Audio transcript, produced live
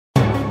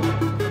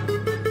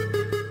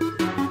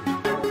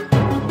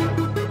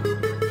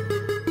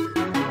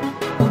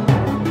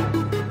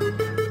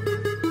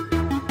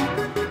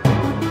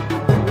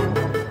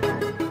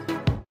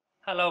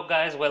Hello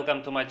guys,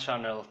 welcome to my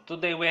channel.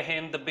 Today we're here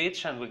in the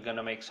beach and we're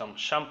gonna make some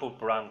shampoo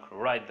prank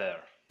right there.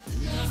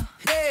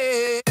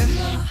 Hey,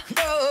 no,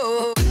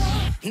 no,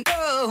 hey,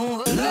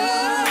 no,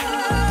 no,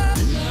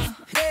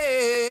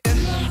 hey,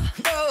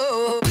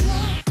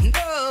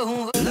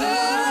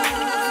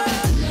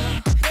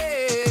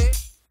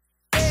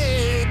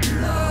 hey,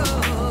 no,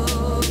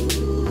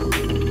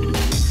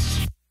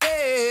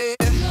 hey,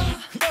 no, no,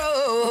 hey,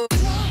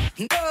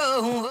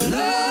 no, no,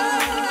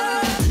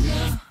 hey.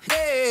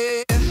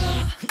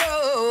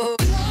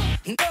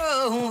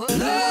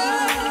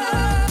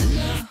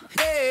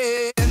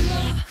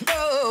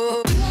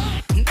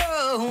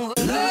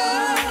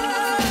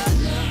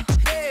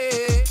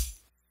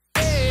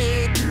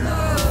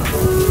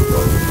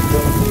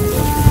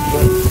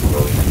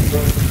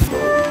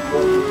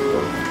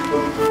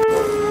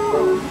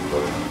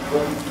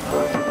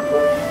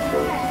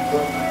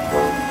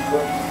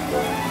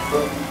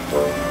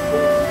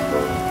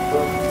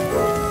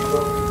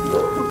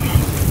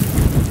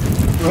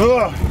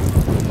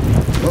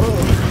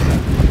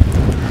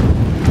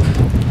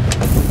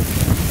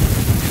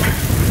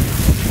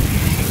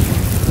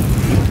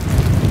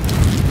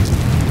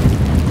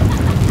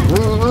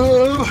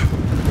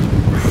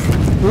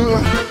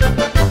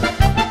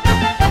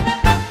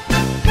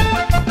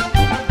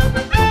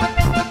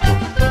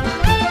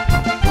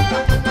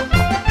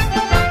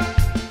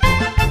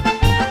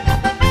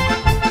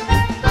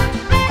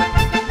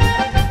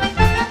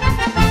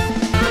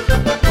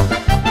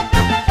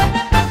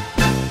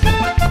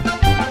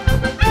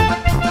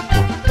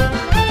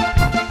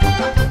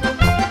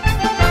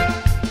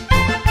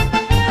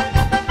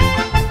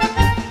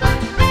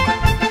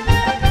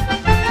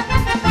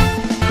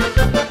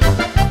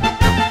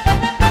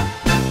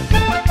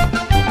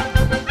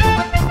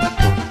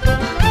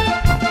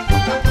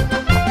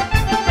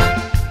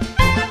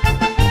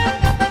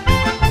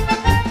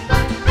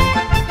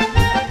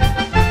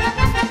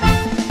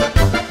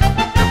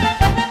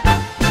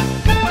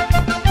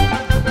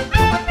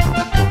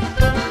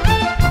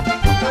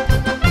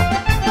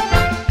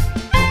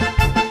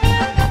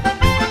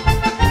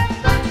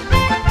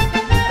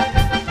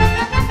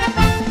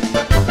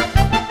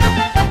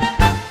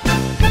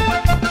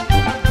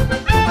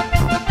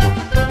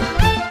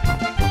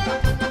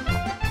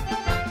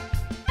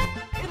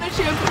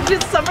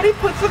 Did somebody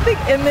put something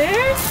in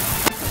there?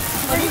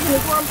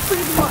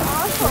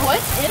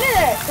 What's in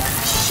it?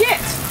 Shit!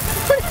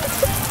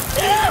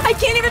 I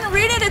can't even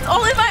read it, it's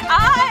all in my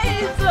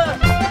eyes!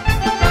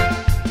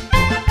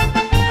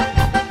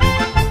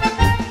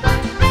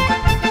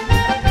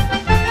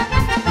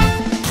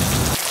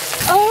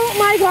 Oh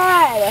my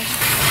god!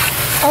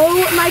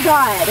 Oh my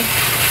god!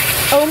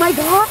 Oh my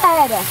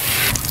god!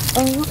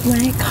 Oh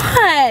my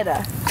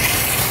god!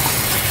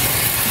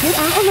 Get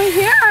out of my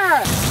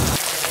hair!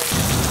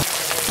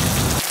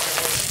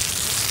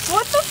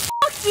 What the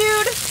fuck,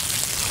 dude?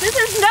 This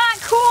is not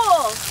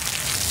cool!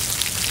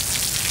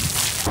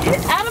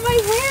 Get out of my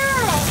hair!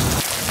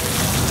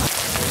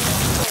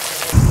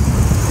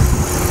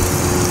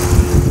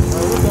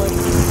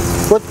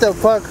 What the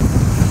fuck?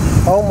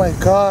 Oh my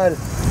god.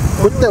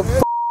 What the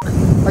fuck?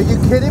 Are you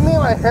kidding me?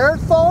 My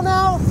hair's falling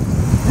out?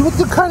 What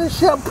the kind of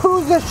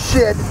shampoo is this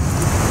shit?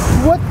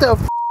 What the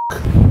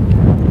fuck?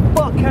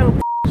 What kind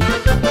of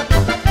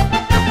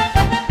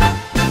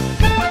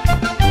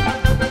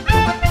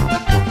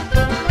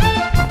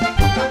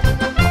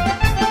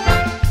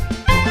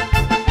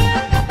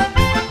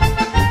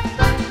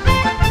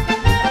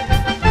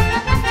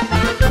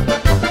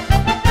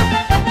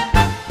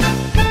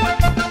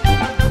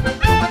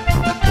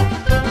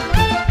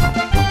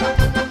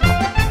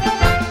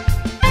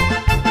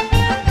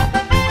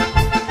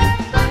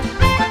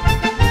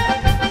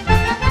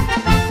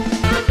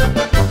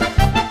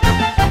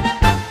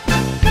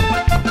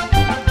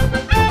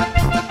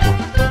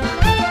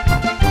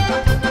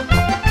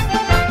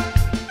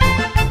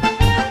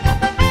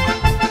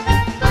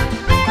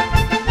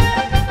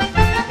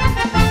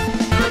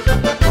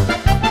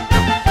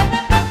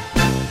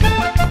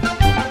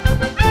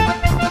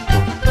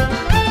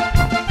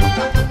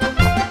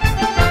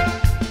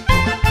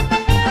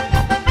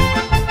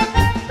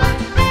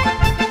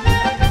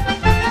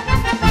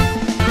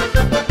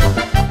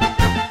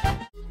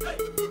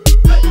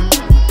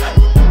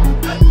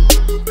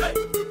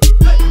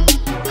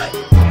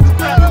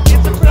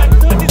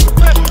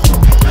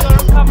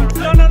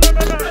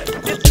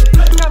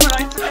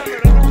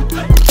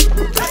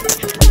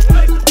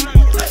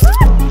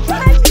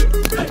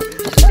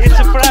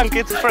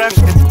It's a prank,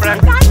 it's a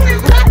prank.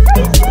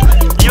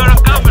 You're a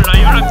camera,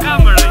 you're a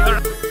camera, you're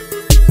a...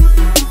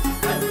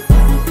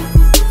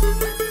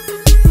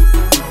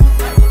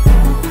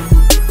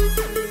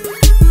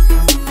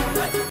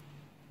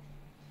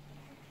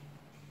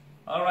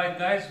 Alright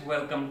guys,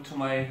 welcome to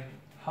my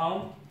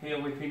home.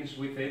 Here we finish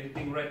with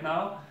editing right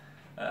now.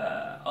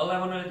 All I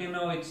want to let you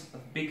know is a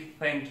big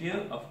thank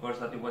you, of course,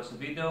 that you watched the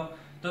video.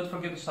 Don't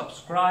forget to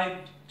subscribe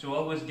to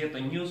always get the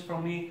news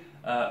from me.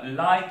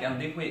 Like, and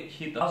if we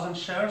hit 1,000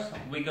 shares,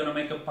 we're gonna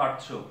make a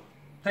part 2.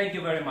 Thank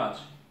you very much.